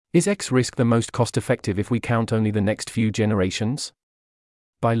Is X risk the most cost-effective if we count only the next few generations?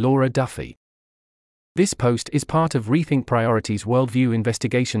 By Laura Duffy. This post is part of Rethink Priorities Worldview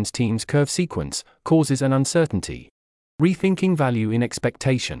Investigations Team's Curve Sequence, Causes and Uncertainty. Rethinking Value in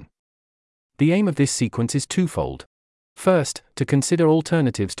Expectation. The aim of this sequence is twofold. First, to consider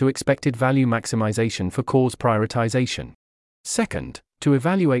alternatives to expected value maximization for cause prioritization. Second, to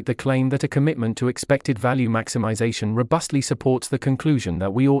evaluate the claim that a commitment to expected value maximization robustly supports the conclusion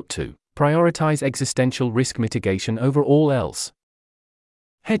that we ought to prioritize existential risk mitigation over all else.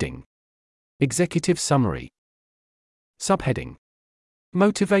 Heading: Executive Summary. Subheading: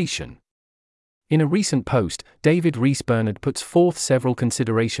 Motivation. In a recent post, David Rees Bernard puts forth several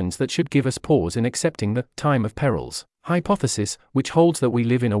considerations that should give us pause in accepting the time of perils hypothesis, which holds that we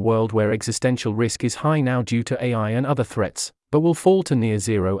live in a world where existential risk is high now due to AI and other threats, but will fall to near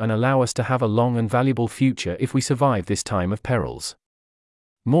zero and allow us to have a long and valuable future if we survive this time of perils.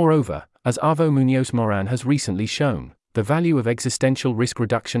 Moreover, as Avo Munoz Moran has recently shown, the value of existential risk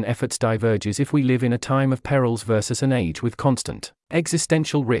reduction efforts diverges if we live in a time of perils versus an age with constant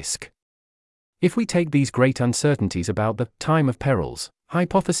existential risk. If we take these great uncertainties about the time of perils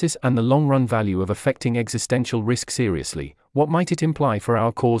hypothesis and the long-run value of affecting existential risk seriously, what might it imply for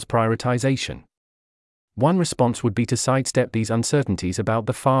our cause prioritization? One response would be to sidestep these uncertainties about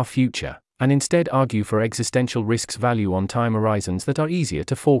the far future, and instead argue for existential risk's value on time horizons that are easier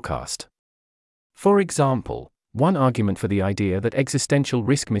to forecast. For example, one argument for the idea that existential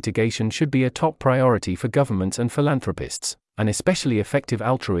risk mitigation should be a top priority for governments and philanthropists, and especially effective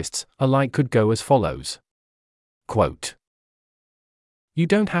altruists, alike could go as follows. Quote: You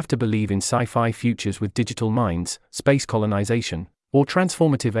don't have to believe in sci-fi futures with digital minds, space colonization, or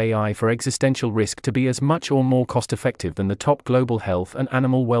transformative AI for existential risk to be as much or more cost-effective than the top global health and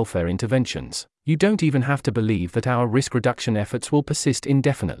animal welfare interventions. You don't even have to believe that our risk reduction efforts will persist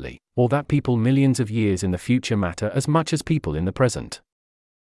indefinitely, or that people millions of years in the future matter as much as people in the present.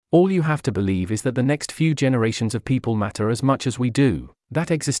 All you have to believe is that the next few generations of people matter as much as we do,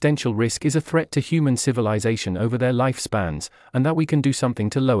 that existential risk is a threat to human civilization over their lifespans, and that we can do something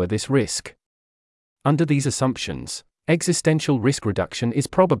to lower this risk. Under these assumptions, existential risk reduction is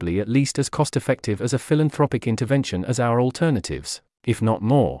probably at least as cost-effective as a philanthropic intervention as our alternatives, if not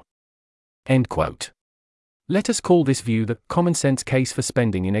more. End quote. Let us call this view the common sense case for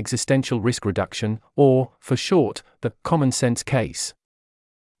spending in existential risk reduction, or, for short, the common sense case.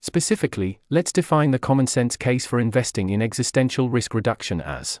 Specifically, let's define the common sense case for investing in existential risk reduction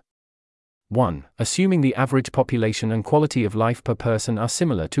as 1. Assuming the average population and quality of life per person are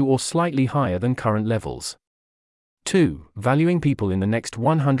similar to or slightly higher than current levels. 2. Valuing people in the next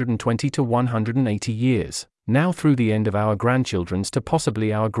 120 to 180 years, now through the end of our grandchildren's to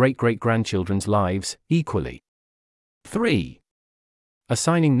possibly our great-great-grandchildren's lives, equally. 3.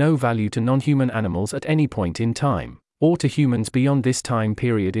 Assigning no value to non-human animals at any point in time, or to humans beyond this time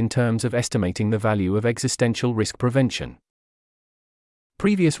period in terms of estimating the value of existential risk prevention.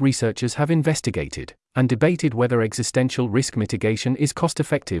 Previous researchers have investigated and debated whether existential risk mitigation is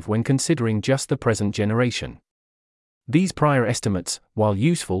cost-effective when considering just the present generation. These prior estimates, while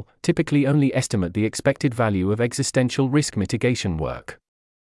useful, typically only estimate the expected value of existential risk mitigation work.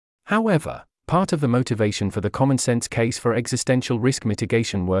 However, part of the motivation for the common sense case for existential risk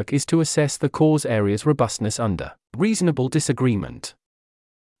mitigation work is to assess the cause area's robustness under reasonable disagreement.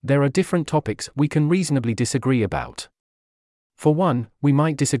 There are different topics we can reasonably disagree about. For one, we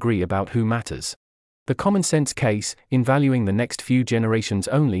might disagree about who matters. The common sense case, in valuing the next few generations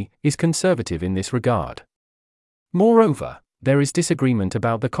only, is conservative in this regard. Moreover, there is disagreement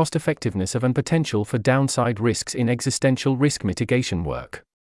about the cost-effectiveness of and potential for downside risks in existential risk mitigation work.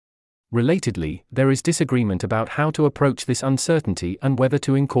 Relatedly, there is disagreement about how to approach this uncertainty and whether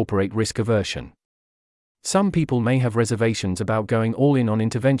to incorporate risk aversion. Some people may have reservations about going all in on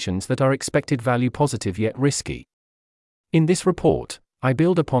interventions that are expected value positive yet risky. In this report, I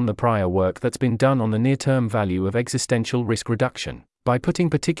build upon the prior work that's been done on the near-term value of existential risk reduction, by putting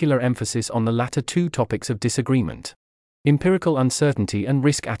particular emphasis on the latter two topics of disagreement: empirical uncertainty and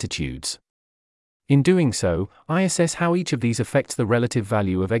risk attitudes. In doing so, I assess how each of these affects the relative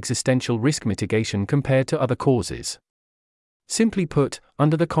value of existential risk mitigation compared to other causes. Simply put,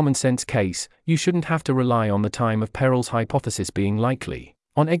 under the common sense case, you shouldn't have to rely on the time of perils hypothesis being likely,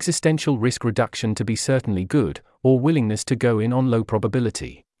 on existential risk reduction to be certainly good, or willingness to go in on low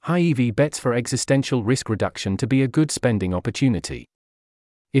probability, high EV bets for existential risk reduction to be a good spending opportunity.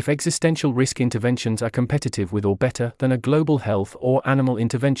 If existential risk interventions are competitive with or better than a global health or animal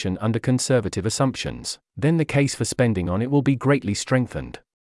intervention under conservative assumptions, then the case for spending on it will be greatly strengthened.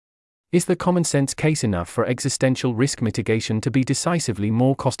 Is the common sense case enough for existential risk mitigation to be decisively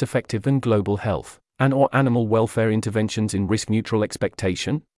more cost-effective than global health and/or animal welfare interventions in risk-neutral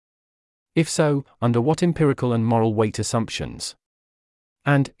expectation? If so, under what empirical and moral weight assumptions?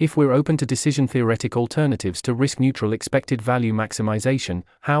 And, if we're open to decision-theoretic alternatives to risk-neutral expected value maximization,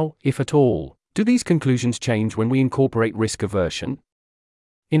 how, if at all, do these conclusions change when we incorporate risk aversion?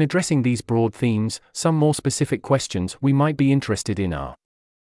 In addressing these broad themes, some more specific questions we might be interested in are: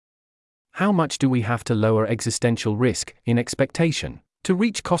 how much do we have to lower existential risk in expectation to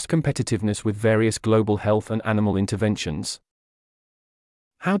reach cost competitiveness with various global health and animal interventions?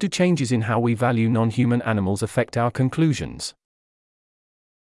 How do changes in how we value non-human animals affect our conclusions?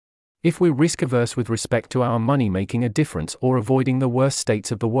 If we're risk-averse with respect to our money making a difference or avoiding the worst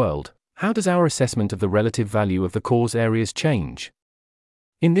states of the world, how does our assessment of the relative value of the cause areas change?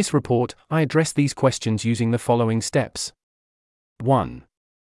 In this report, I address these questions using the following steps. 1.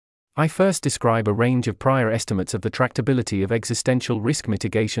 I first describe a range of prior estimates of the tractability of existential risk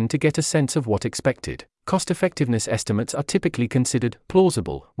mitigation to get a sense of what expected cost-effectiveness estimates are typically considered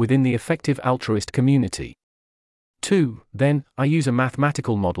plausible within the effective altruist community. 2. Then, I use a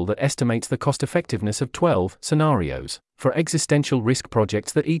mathematical model that estimates the cost-effectiveness of 12 scenarios for existential risk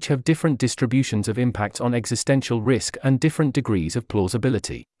projects that each have different distributions of impacts on existential risk and different degrees of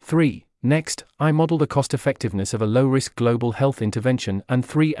plausibility. 3. Next, I model the cost-effectiveness of a low-risk global health intervention and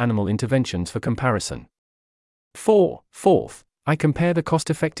 3 animal interventions for comparison. 4. Fourth, I compare the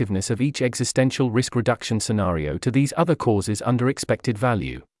cost-effectiveness of each existential risk reduction scenario to these other causes under expected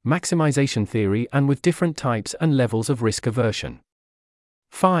value maximization theory and with different types and levels of risk aversion.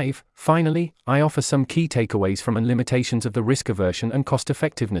 5. Finally, I offer some key takeaways from and limitations of the risk aversion and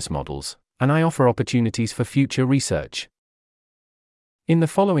cost-effectiveness models, and I offer opportunities for future research. In the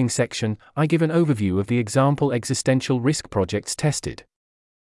following section, I give an overview of the example existential risk projects tested.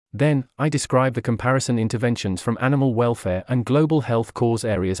 Then, I describe the comparison interventions from animal welfare and global health cause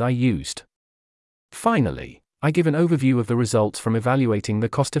areas I used. Finally, I give an overview of the results from evaluating the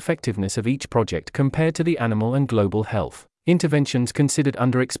cost-effectiveness of each project compared to the animal and global health interventions considered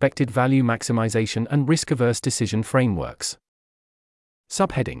under expected value maximization and risk-averse decision frameworks.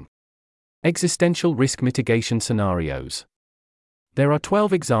 Subheading: Existential risk mitigation scenarios. There are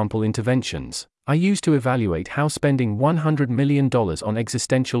 12 example interventions I use to evaluate how spending $100 million on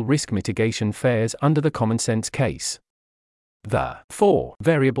existential risk mitigation fares under the common sense case. The 4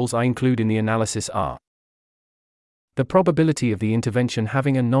 variables I include in the analysis are: the probability of the intervention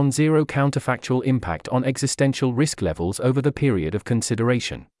having a non-zero counterfactual impact on existential risk levels over the period of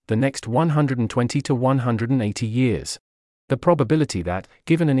consideration, the next 120 to 180 years. The probability that,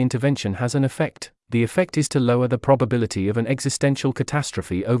 given an intervention has an effect, the effect is to lower the probability of an existential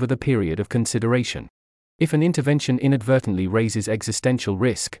catastrophe over the period of consideration. If an intervention inadvertently raises existential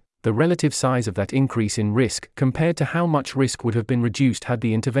risk, the relative size of that increase in risk compared to how much risk would have been reduced had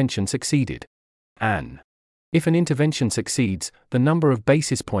the intervention succeeded. And if an intervention succeeds, the number of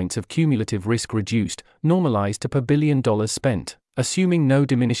basis points of cumulative risk reduced, normalized to per $1 billion spent, assuming no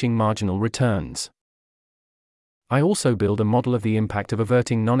diminishing marginal returns. I also build a model of the impact of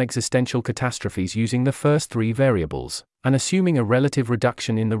averting non-existential catastrophes using the first 3 variables, and assuming a relative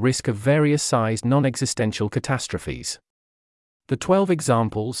reduction in the risk of various sized non-existential catastrophes. The 12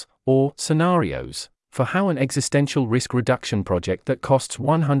 examples, or scenarios, for how an existential risk reduction project that costs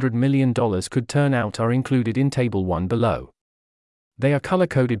 $100 million could turn out are included in Table 1 below. They are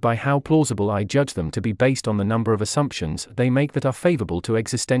color-coded by how plausible I judge them to be based on the number of assumptions they make that are favorable to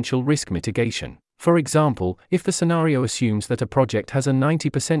existential risk mitigation. For example, if the scenario assumes that a project has a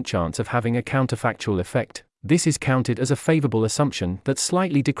 90% chance of having a counterfactual effect, this is counted as a favorable assumption that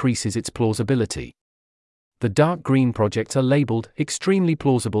slightly decreases its plausibility. The dark green projects are labeled extremely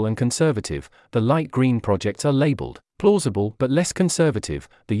plausible and conservative, the light green projects are labeled plausible but less conservative,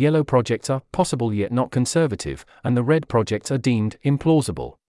 the yellow projects are possible yet not conservative, and the red projects are deemed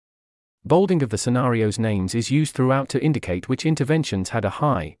implausible. Bolding of the scenarios' names is used throughout to indicate which interventions had a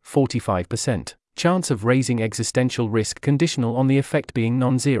high, 45%, chance of raising existential risk conditional on the effect being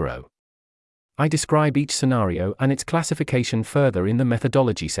non-zero. I describe each scenario and its classification further in the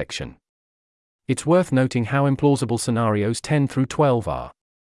methodology section. It's worth noting how implausible scenarios 10 through 12 are.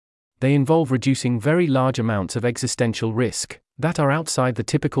 They involve reducing very large amounts of existential risk that are outside the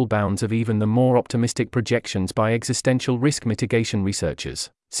typical bounds of even the more optimistic projections by existential risk mitigation researchers.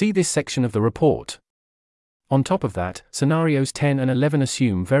 See this section of the report. On top of that, scenarios 10 and 11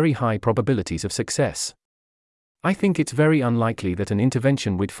 assume very high probabilities of success. I think it's very unlikely that an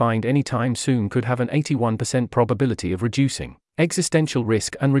intervention we'd find anytime soon could have an 81% probability of reducing existential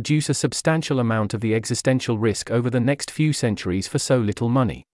risk and reduce a substantial amount of the existential risk over the next few centuries for so little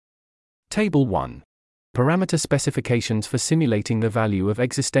money. Table 1. Parameter specifications for simulating the value of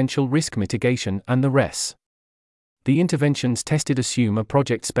existential risk mitigation and the RES. The interventions tested assume a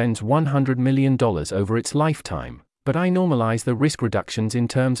project spends $100 million over its lifetime, but I normalize the risk reductions in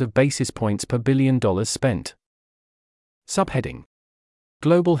terms of basis points per $1 billion spent. Subheading: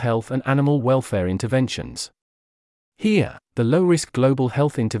 Global Health and Animal Welfare Interventions. Here, the low-risk global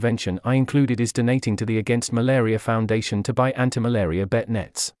health intervention I included is donating to the Against Malaria Foundation to buy anti-malaria bet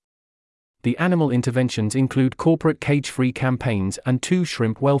nets. The animal interventions include corporate cage-free campaigns and 2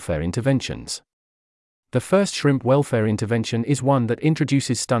 shrimp welfare interventions. The first shrimp welfare intervention is one that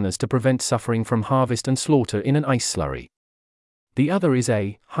introduces stunners to prevent suffering from harvest and slaughter in an ice slurry. The other is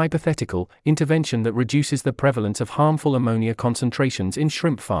a hypothetical intervention that reduces the prevalence of harmful ammonia concentrations in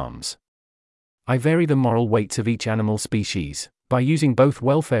shrimp farms. I vary the moral weights of each animal species by using both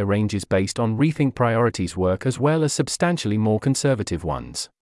welfare ranges based on Rethink Priorities work as well as substantially more conservative ones.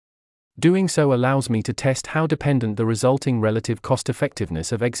 Doing so allows me to test how dependent the resulting relative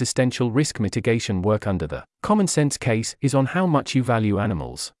cost-effectiveness of existential risk mitigation work under the common sense case is on how much you value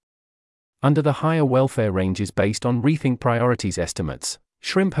animals. Under the higher welfare ranges based on Rethink Priorities estimates,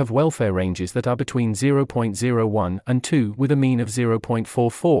 shrimp have welfare ranges that are between 0.01 and 2 with a mean of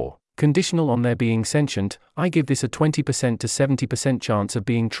 0.44. Conditional on their being sentient, I give this a 20% to 70% chance of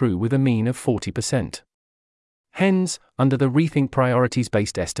being true with a mean of 40%. Hens, under the Rethink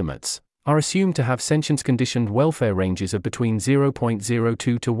Priorities-based estimates, are assumed to have sentience-conditioned welfare ranges of between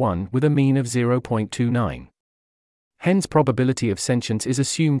 0.02 to 1 with a mean of 0.29. Hens' probability of sentience is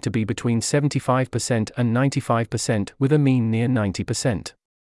assumed to be between 75% and 95% with a mean near 90%.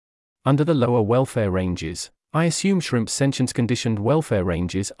 Under the lower welfare ranges, I assume shrimp's sentience-conditioned welfare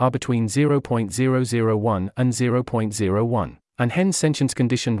ranges are between 0.001 and 0.01. And hens'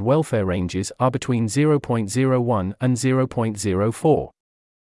 sentience-conditioned welfare ranges are between 0.01 and 0.04.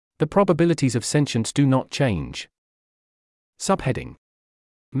 The probabilities of sentience do not change. Subheading: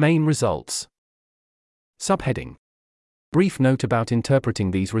 Main results. Subheading: Brief note about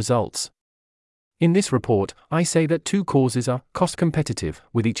interpreting these results. In this report, I say that 2 causes are cost competitive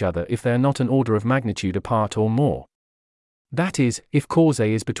with each other if they are not an order of magnitude apart or more. That is, if cause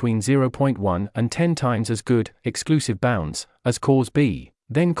A is between 0.1 and 10 times as good, exclusive bounds, as cause B,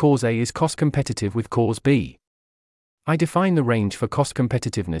 then cause A is cost competitive with cause B. I define the range for cost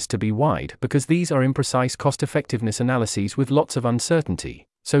competitiveness to be wide because these are imprecise cost-effectiveness analyses with lots of uncertainty,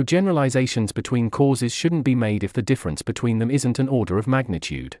 so generalizations between causes shouldn't be made if the difference between them isn't an order of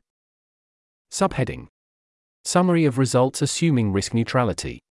magnitude. Subheading: Summary of results assuming risk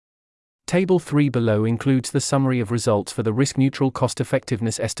neutrality. Table 3 below includes the summary of results for the risk-neutral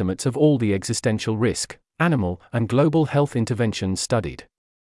cost-effectiveness estimates of all the existential risk, animal, and global health interventions studied.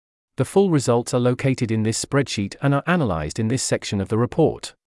 The full results are located in this spreadsheet and are analyzed in this section of the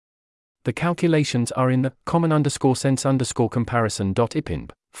report. The calculations are in the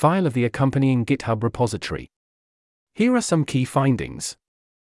common_sense_comparison.ipinb file of the accompanying GitHub repository. Here are some key findings.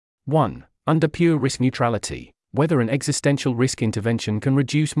 1. Under pure risk neutrality, whether an existential risk intervention can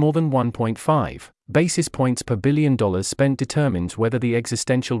reduce more than 1.5 basis points per $1 billion spent determines whether the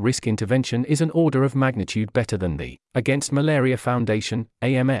existential risk intervention is an order of magnitude better than the Against Malaria Foundation,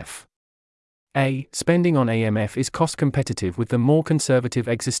 AMF. A. Spending on AMF is cost competitive with the more conservative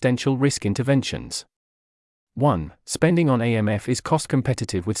existential risk interventions. 1. Spending on AMF is cost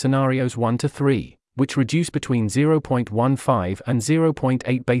competitive with scenarios 1 to 3. Which reduce between 0.15 and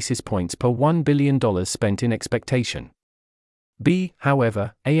 0.8 basis points per $1 billion spent in expectation. B.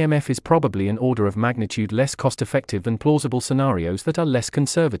 However, AMF is probably an order of magnitude less cost-effective than plausible scenarios that are less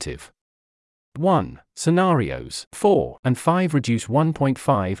conservative. 1. Scenarios 4 and 5 reduce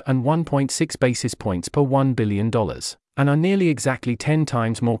 1.5 and 1.6 basis points per $1 billion, and are nearly exactly 10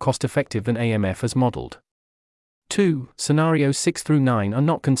 times more cost-effective than AMF as modeled. 2. Scenarios 6 through 9 are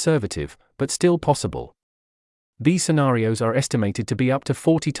not conservative, but still possible. These scenarios are estimated to be up to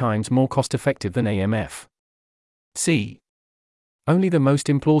 40 times more cost-effective than AMF. C. Only the most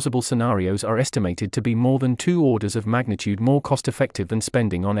implausible scenarios are estimated to be more than 2 orders of magnitude more cost-effective than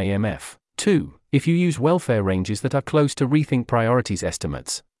spending on AMF. 2. If you use welfare ranges that are close to Rethink Priorities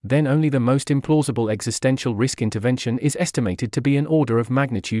estimates, then only the most implausible existential risk intervention is estimated to be an order of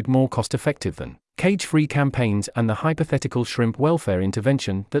magnitude more cost-effective than cage-free campaigns and the hypothetical shrimp welfare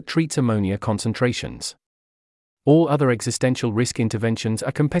intervention that treats ammonia concentrations. All other existential risk interventions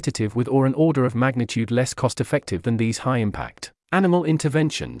are competitive with or an order of magnitude less cost-effective than these high-impact animal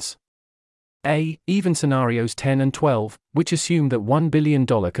interventions. A. Even scenarios 10 and 12, which assume that $1 billion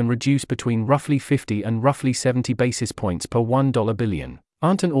can reduce between roughly 50 and roughly 70 basis points per $1 billion,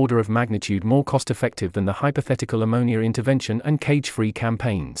 aren't an order of magnitude more cost-effective than the hypothetical ammonia intervention and cage-free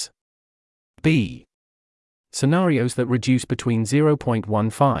campaigns. B. Scenarios that reduce between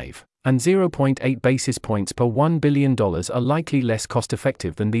 0.15 and 0.8 basis points per $1 billion are likely less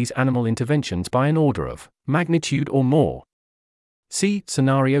cost-effective than these animal interventions by an order of magnitude or more. C.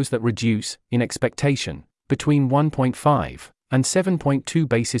 Scenarios that reduce, in expectation, between 1.5 and 7.2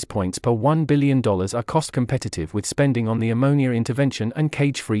 basis points per $1 billion are cost-competitive with spending on the ammonia intervention and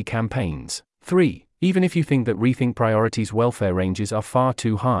cage-free campaigns. 3. Even if you think that Rethink Priorities' welfare ranges are far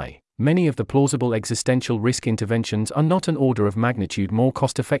too high, many of the plausible existential risk interventions are not an order of magnitude more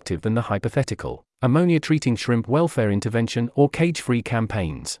cost-effective than the hypothetical ammonia-treating shrimp welfare intervention or cage-free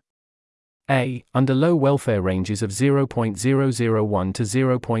campaigns. A. Under low welfare ranges of 0.001 to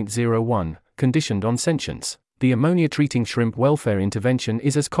 0.01, conditioned on sentience, the ammonia-treating shrimp welfare intervention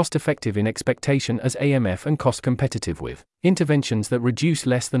is as cost-effective in expectation as AMF and cost-competitive with interventions that reduce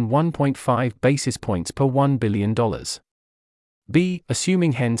less than 1.5 basis points per $1 billion. B.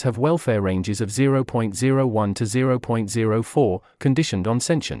 Assuming hens have welfare ranges of 0.01 to 0.04, conditioned on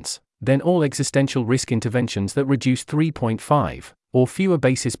sentience, then all existential risk interventions that reduce 3.5 or fewer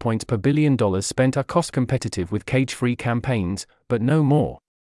basis points per $1 billion spent are cost-competitive with cage-free campaigns, but no more.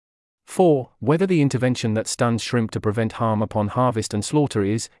 4. Whether the intervention that stuns shrimp to prevent harm upon harvest and slaughter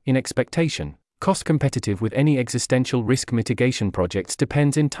is, in expectation, cost-competitive with any existential risk mitigation projects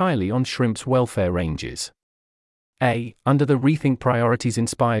depends entirely on shrimp's welfare ranges. A. Under the Rethink Priorities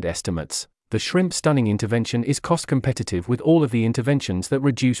inspired estimates, the shrimp stunning intervention is cost-competitive with all of the interventions that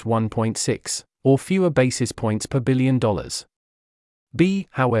reduce 1.6 or fewer basis points per $1 billion. B.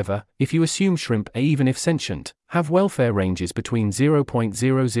 However, if you assume shrimp, even if sentient, have welfare ranges between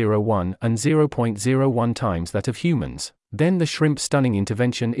 0.001 and 0.01 times that of humans, then the shrimp stunning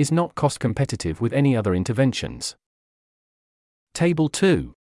intervention is not cost-competitive with any other interventions. Table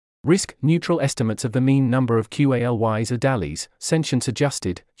 2. Risk-neutral estimates of the mean number of QALYs ADALYs,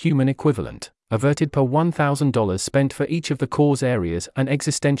 sentience-adjusted, human equivalent, averted per $1,000 spent for each of the cause areas and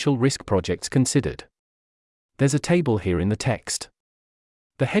existential risk projects considered. There's a table here in the text.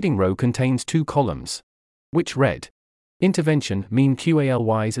 The heading row contains 2 columns, which read: Intervention, mean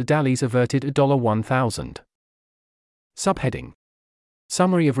QALYs ADALYs averted $1,000. Subheading: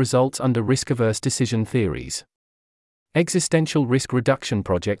 Summary of results under risk-averse decision theories. Existential risk reduction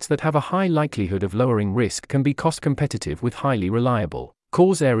projects that have a high likelihood of lowering risk can be cost-competitive with highly reliable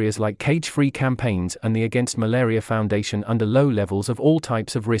cause areas like cage-free campaigns and the Against Malaria Foundation under low levels of all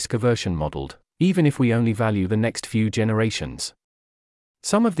types of risk aversion modeled, even if we only value the next few generations.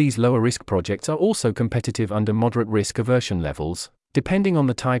 Some of these lower-risk projects are also competitive under moderate risk aversion levels, depending on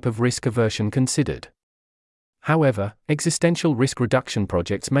the type of risk aversion considered. However, existential risk reduction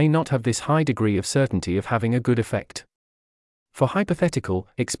projects may not have this high degree of certainty of having a good effect. For hypothetical,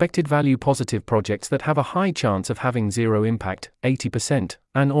 expected value positive projects that have a high chance of having zero impact, 80%,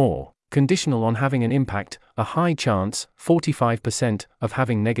 and/or, conditional on having an impact, a high chance, 45%, of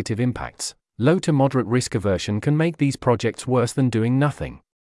having negative impacts, low to moderate risk aversion can make these projects worse than doing nothing.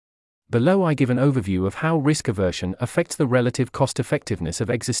 Below I give an overview of how risk aversion affects the relative cost-effectiveness of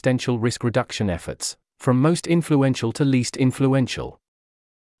existential risk reduction efforts, from most influential to least influential.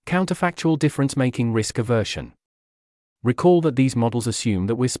 Counterfactual difference-making risk aversion. Recall that these models assume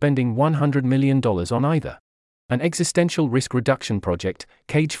that we're spending $100 million on either an existential risk reduction project,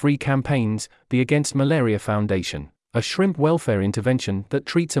 cage-free campaigns, the Against Malaria Foundation, a shrimp welfare intervention that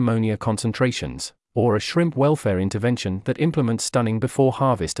treats ammonia concentrations, or a shrimp welfare intervention that implements stunning before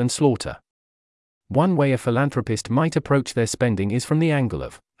harvest and slaughter. One way a philanthropist might approach their spending is from the angle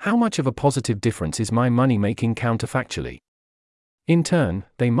of, how much of a positive difference is my money making counterfactually? In turn,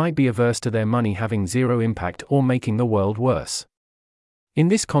 they might be averse to their money having zero impact or making the world worse. In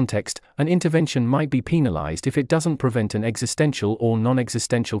this context, an intervention might be penalized if it doesn't prevent an existential or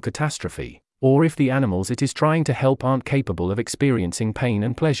non-existential catastrophe, or if the animals it is trying to help aren't capable of experiencing pain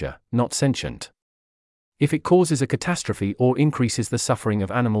and pleasure, not sentient. If it causes a catastrophe or increases the suffering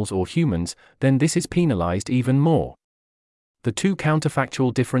of animals or humans, then this is penalized even more. The two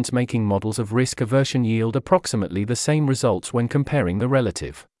counterfactual difference-making models of risk aversion yield approximately the same results when comparing the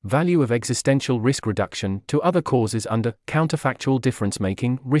relative value of existential risk reduction to other causes under counterfactual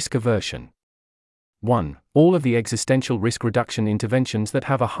difference-making risk aversion. 1. All of the existential risk reduction interventions that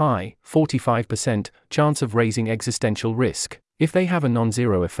have a high, 45%, chance of raising existential risk, if they have a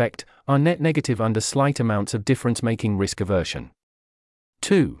non-zero effect, are net negative under slight amounts of difference-making risk aversion.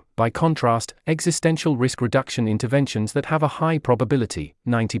 2. By contrast, existential risk reduction interventions that have a high probability,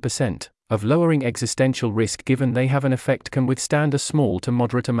 90%, of lowering existential risk given they have an effect can withstand a small to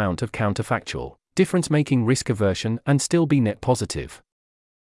moderate amount of counterfactual difference-making risk aversion and still be net positive.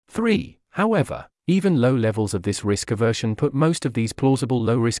 3. However, Even low levels of this risk aversion put most of these plausible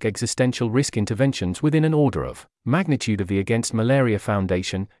low-risk existential risk interventions within an order of magnitude of the Against Malaria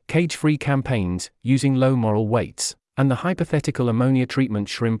Foundation, cage-free campaigns, using low moral weights, and the hypothetical ammonia treatment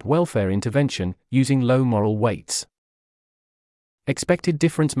shrimp welfare intervention, using low moral weights. Expected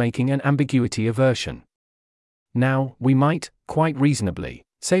difference making and ambiguity aversion. Now, we might, quite reasonably,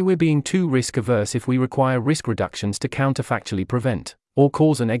 say we're being too risk-averse if we require risk reductions to counterfactually prevent or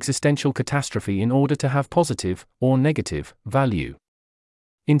cause an existential catastrophe in order to have positive, or negative, value.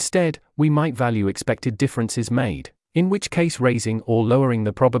 Instead, we might value expected differences made, in which case raising or lowering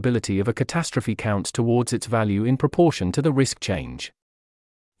the probability of a catastrophe counts towards its value in proportion to the risk change.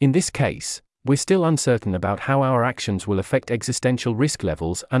 In this case, we're still uncertain about how our actions will affect existential risk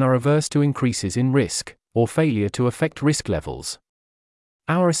levels and are averse to increases in risk, or failure to affect risk levels.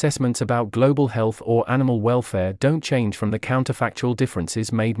 Our assessments about global health or animal welfare don't change from the counterfactual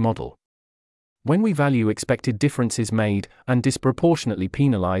differences made model. When we value expected differences made and disproportionately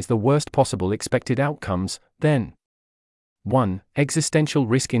penalize the worst possible expected outcomes, then 1. Existential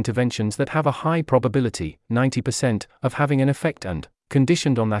risk interventions that have a high probability, 90%, of having an effect and,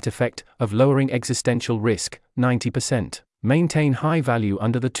 conditioned on that effect, of lowering existential risk, 90%, maintain high value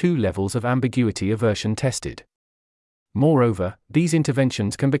under the two levels of ambiguity aversion tested. Moreover, these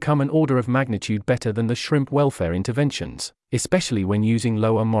interventions can become an order of magnitude better than the shrimp welfare interventions, especially when using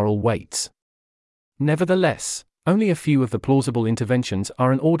lower moral weights. Nevertheless, only a few of the plausible interventions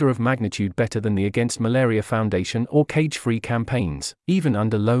are an order of magnitude better than the Against Malaria Foundation or cage-free campaigns, even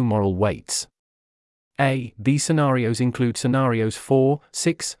under low moral weights. These scenarios include scenarios 4,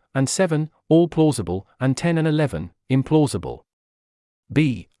 6, and 7, all plausible, and 10 and 11, implausible.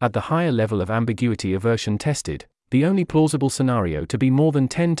 B. At the higher level of ambiguity aversion tested, the only plausible scenario to be more than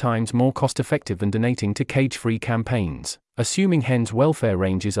 10 times more cost-effective than donating to cage-free campaigns, assuming hens' welfare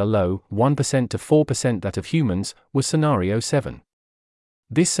ranges are low, 1% to 4% that of humans, was scenario 7.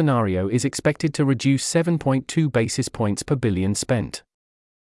 This scenario is expected to reduce 7.2 basis points per billion spent.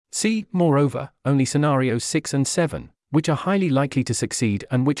 See, moreover, only scenarios 6 and 7, which are highly likely to succeed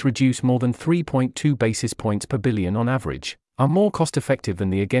and which reduce more than 3.2 basis points per billion on average, are more cost-effective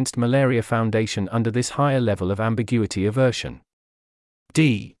than the Against Malaria Foundation under this higher level of ambiguity aversion.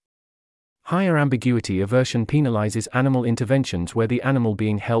 D. Higher ambiguity aversion penalizes animal interventions where the animal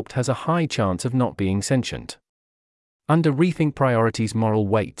being helped has a high chance of not being sentient. Under Rethink Priorities moral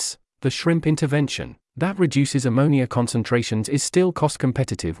weights, the shrimp intervention that reduces ammonia concentrations is still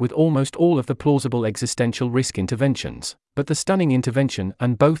cost-competitive with almost all of the plausible existential risk interventions, but the stunning intervention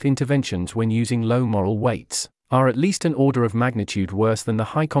and both interventions when using low moral weights are at least an order of magnitude worse than the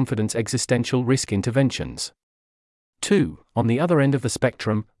high-confidence existential risk interventions. 2. On the other end of the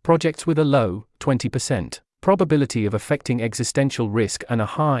spectrum, projects with a low, 20%, probability of affecting existential risk and a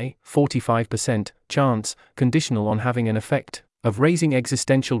high, 45%, chance, conditional on having an effect, of raising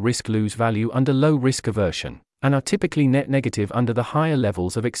existential risk lose value under low risk aversion, and are typically net negative under the higher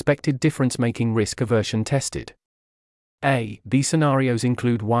levels of expected difference-making risk aversion tested. These scenarios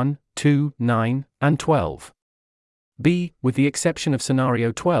include 1, 2, 9, and 12. B. With the exception of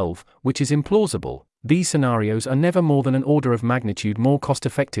scenario 12, which is implausible, these scenarios are never more than an order of magnitude more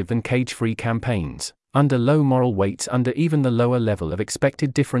cost-effective than cage-free campaigns, under low moral weights under even the lower level of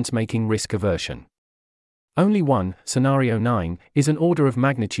expected difference-making risk aversion. Only one, scenario 9, is an order of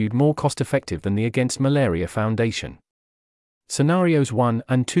magnitude more cost-effective than the Against Malaria Foundation. Scenarios 1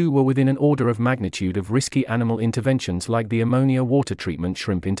 and 2 were within an order of magnitude of risky animal interventions like the ammonia water treatment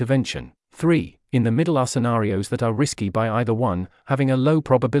shrimp intervention. 3. In the middle are scenarios that are risky by either 1, having a low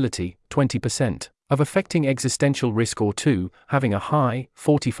probability, 20%, of affecting existential risk or 2, having a high,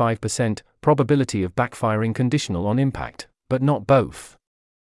 45%, probability of backfiring conditional on impact, but not both.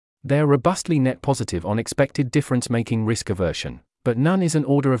 They are robustly net positive on expected difference-making risk aversion, but none is an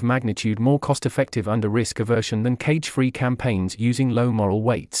order of magnitude more cost-effective under risk aversion than cage-free campaigns using low moral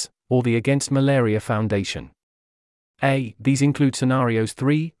weights, or the Against Malaria Foundation. These include scenarios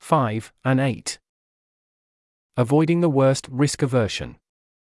 3, 5, and 8. Avoiding the worst, risk aversion.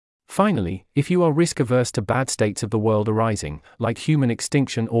 Finally, if you are risk-averse to bad states of the world arising, like human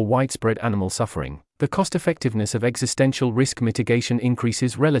extinction or widespread animal suffering, the cost-effectiveness of existential risk mitigation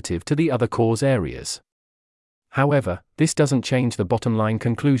increases relative to the other cause areas. However, this doesn't change the bottom-line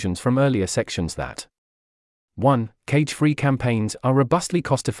conclusions from earlier sections that 1. Cage-free campaigns are robustly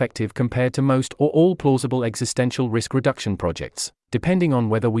cost-effective compared to most or all plausible existential risk reduction projects, depending on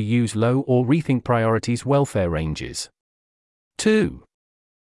whether we use low or rethink priorities welfare ranges. 2.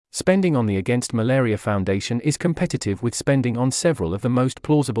 Spending on the Against Malaria Foundation is competitive with spending on several of the most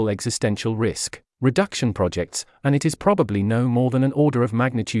plausible existential risk reduction projects, and it is probably no more than an order of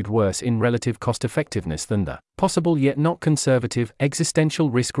magnitude worse in relative cost effectiveness than the possible yet not conservative existential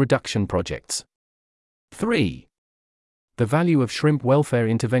risk reduction projects. 3. The value of shrimp welfare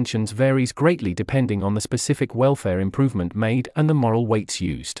interventions varies greatly depending on the specific welfare improvement made and the moral weights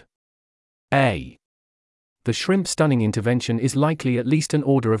used. A. The shrimp stunning intervention is likely at least an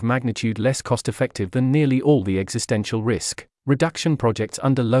order of magnitude less cost-effective than nearly all the existential risk reduction projects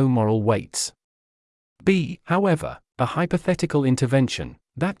under low moral weights. B. However, a hypothetical intervention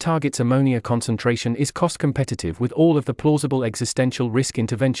that targets ammonia concentration is cost-competitive with all of the plausible existential risk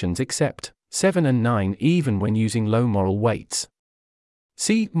interventions except 7 and 9 even when using low moral weights.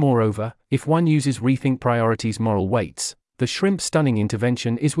 C. Moreover, if one uses Rethink Priorities moral weights, the shrimp stunning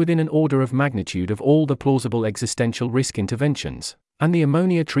intervention is within an order of magnitude of all the plausible existential risk interventions, and the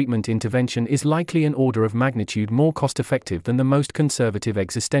ammonia treatment intervention is likely an order of magnitude more cost-effective than the most conservative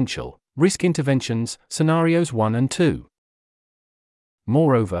existential risk interventions, scenarios 1 and 2.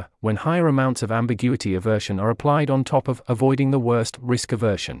 Moreover, when higher amounts of ambiguity aversion are applied on top of avoiding the worst risk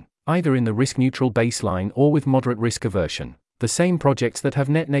aversion, either in the risk-neutral baseline or with moderate risk aversion, the same projects that have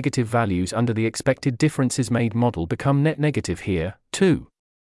net negative values under the expected differences made model become net negative here, too.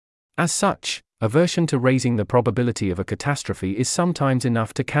 As such, aversion to raising the probability of a catastrophe is sometimes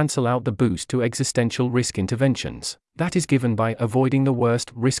enough to cancel out the boost to existential risk interventions that is given by avoiding the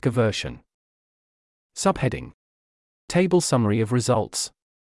worst risk aversion. Subheading: Table summary of results.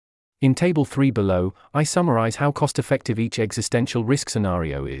 In Table 3 below, I summarize how cost-effective each existential risk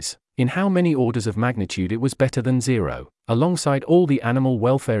scenario is, in how many orders of magnitude it was better than zero, alongside all the animal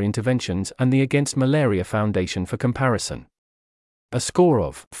welfare interventions and the Against Malaria Foundation for comparison. A score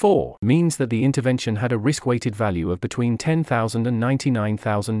of 4 means that the intervention had a risk-weighted value of between 10,000 and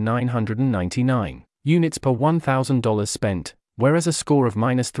 99,999 units per $1,000 spent, whereas a score of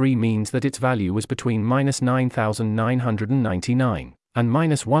 -3 means that its value was between -9,999 and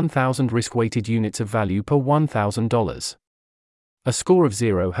 -1,000 risk-weighted units of value per $1,000. A score of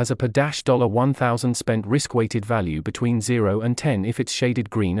 0 has a per $1,000 spent risk-weighted value between 0 and 10 if it's shaded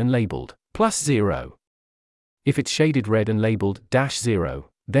green and labeled +0. If it's shaded red and labeled -0,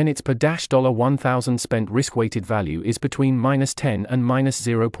 then its per $1,000 spent risk-weighted value is between -10 and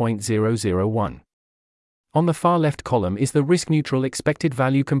 -0.001. On the far left column is the risk-neutral expected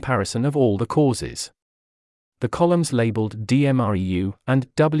value comparison of all the causes. The columns labeled DMREU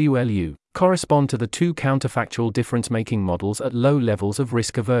and WLU correspond to the two counterfactual difference-making models at low levels of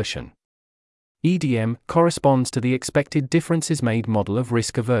risk aversion. EDM corresponds to the expected differences made model of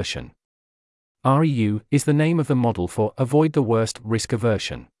risk aversion. REU is the name of the model for avoid the worst risk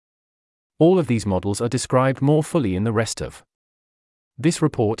aversion. All of these models are described more fully in the rest of this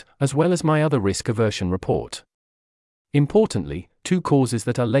report, as well as my other risk aversion report. Importantly, two causes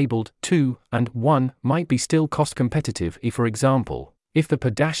that are labeled 2 and 1 might be still cost competitive if, for example, if the per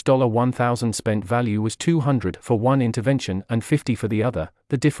 $1,000 spent value was 200 for one intervention and 50 for the other,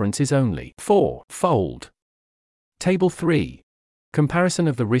 the difference is only 4-fold. Table 3. Comparison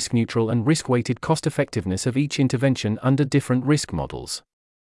of the risk-neutral and risk-weighted cost-effectiveness of each intervention under different risk models.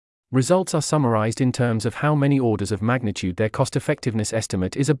 Results are summarized in terms of how many orders of magnitude their cost-effectiveness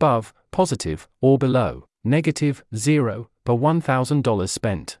estimate is above, positive, or below, -0, per $1,000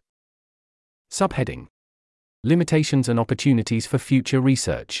 spent. Subheading: Limitations and opportunities for future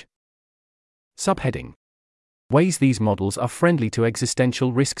research. Subheading: Ways these models are friendly to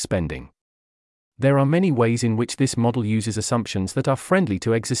existential risk spending. There are many ways in which this model uses assumptions that are friendly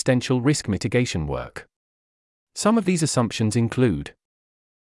to existential risk mitigation work. Some of these assumptions include: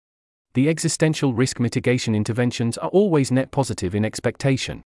 the existential risk mitigation interventions are always net positive in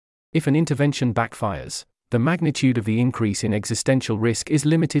expectation. If an intervention backfires, the magnitude of the increase in existential risk is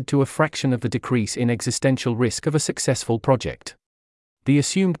limited to a fraction of the decrease in existential risk of a successful project. The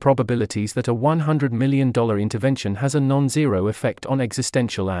assumed probabilities that a $100 million intervention has a non-zero effect on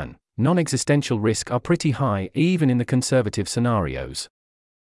existential and non-existential risk are pretty high even in the conservative scenarios.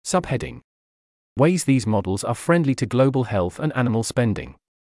 Subheading: Ways these models are friendly to global health and animal spending.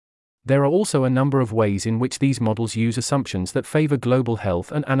 There are also a number of ways in which these models use assumptions that favor global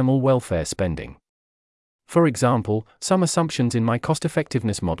health and animal welfare spending. For example, some assumptions in my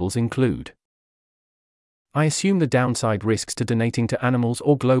cost-effectiveness models include: I assume the downside risks to donating to animals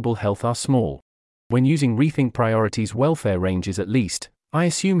or global health are small. When using Rethink Priorities welfare ranges at least, I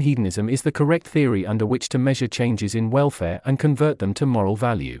assume hedonism is the correct theory under which to measure changes in welfare and convert them to moral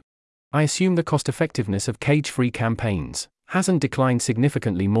value. I assume the cost-effectiveness of cage-free campaigns hasn't declined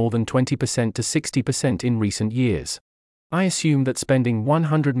significantly more than 20% to 60% in recent years. I assume that spending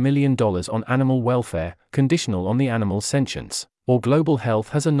 $100 million on animal welfare, conditional on the animal's sentience, or global health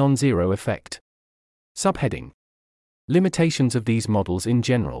has a non-zero effect. Subheading: Limitations of these models in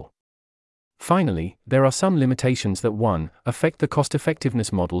general. Finally, there are some limitations that 1. Affect the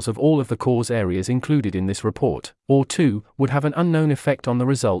cost-effectiveness models of all of the cause areas included in this report, or 2. Would have an unknown effect on the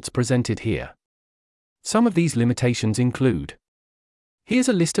results presented here. Some of these limitations include. Here's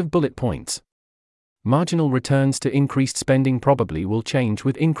a list of bullet points. Marginal returns to increased spending probably will change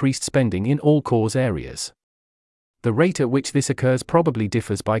with increased spending in all cause areas. The rate at which this occurs probably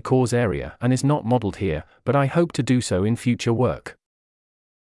differs by cause area and is not modeled here, but I hope to do so in future work.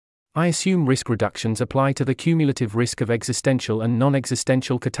 I assume risk reductions apply to the cumulative risk of existential and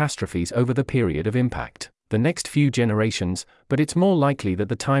non-existential catastrophes over the period of impact, the next few generations, but it's more likely that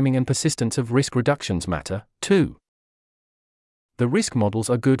the timing and persistence of risk reductions matter, too. The risk models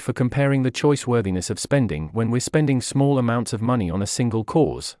are good for comparing the choice-worthiness of spending when we're spending small amounts of money on a single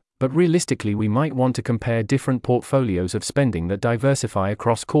cause, but realistically we might want to compare different portfolios of spending that diversify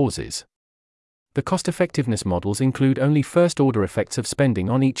across causes. The cost-effectiveness models include only first-order effects of spending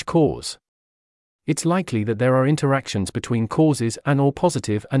on each cause. It's likely that there are interactions between causes and/or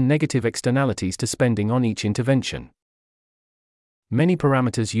positive and negative externalities to spending on each intervention. Many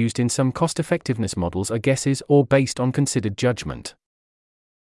parameters used in some cost-effectiveness models are guesses or based on considered judgment.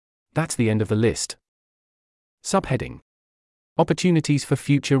 That's the end of the list. Subheading: Opportunities for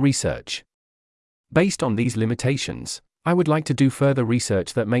future research. Based on these limitations, I would like to do further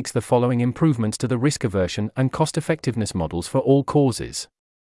research that makes the following improvements to the risk aversion and cost-effectiveness models for all causes.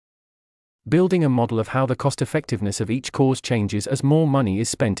 Building a model of how the cost-effectiveness of each cause changes as more money is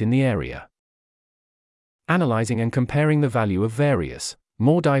spent in the area. Analyzing and comparing the value of various,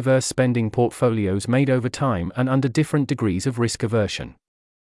 more diverse spending portfolios made over time and under different degrees of risk aversion.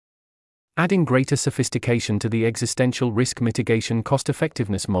 Adding greater sophistication to the existential risk mitigation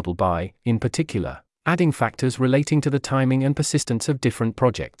cost-effectiveness model by, in particular, adding factors relating to the timing and persistence of different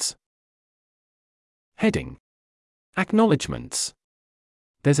projects. Heading: Acknowledgements.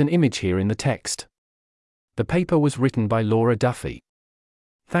 There's an image here in the text. The paper was written by Laura Duffy.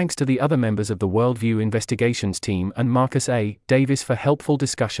 Thanks to the other members of the Worldview Investigations team and Marcus A. Davis for helpful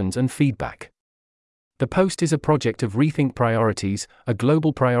discussions and feedback. The post is a project of Rethink Priorities, a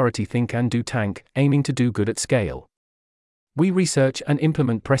global priority think and do tank, aiming to do good at scale. We research and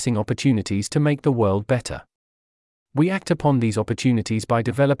implement pressing opportunities to make the world better. We act upon these opportunities by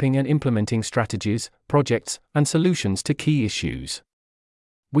developing and implementing strategies, projects, and solutions to key issues.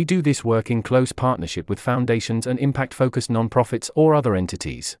 We do this work in close partnership with foundations and impact-focused nonprofits or other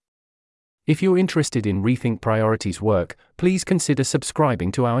entities. If you're interested in Rethink Priorities work, please consider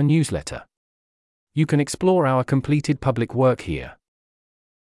subscribing to our newsletter. You can explore our completed public work here.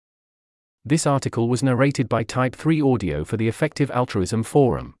 This article was narrated by Type 3 Audio for the Effective Altruism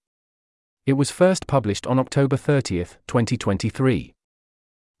Forum. It was first published on October 30, 2023.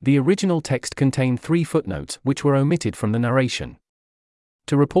 The original text contained 3 footnotes which were omitted from the narration.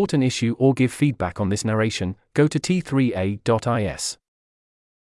 To report an issue or give feedback on this narration, go to t3a.is.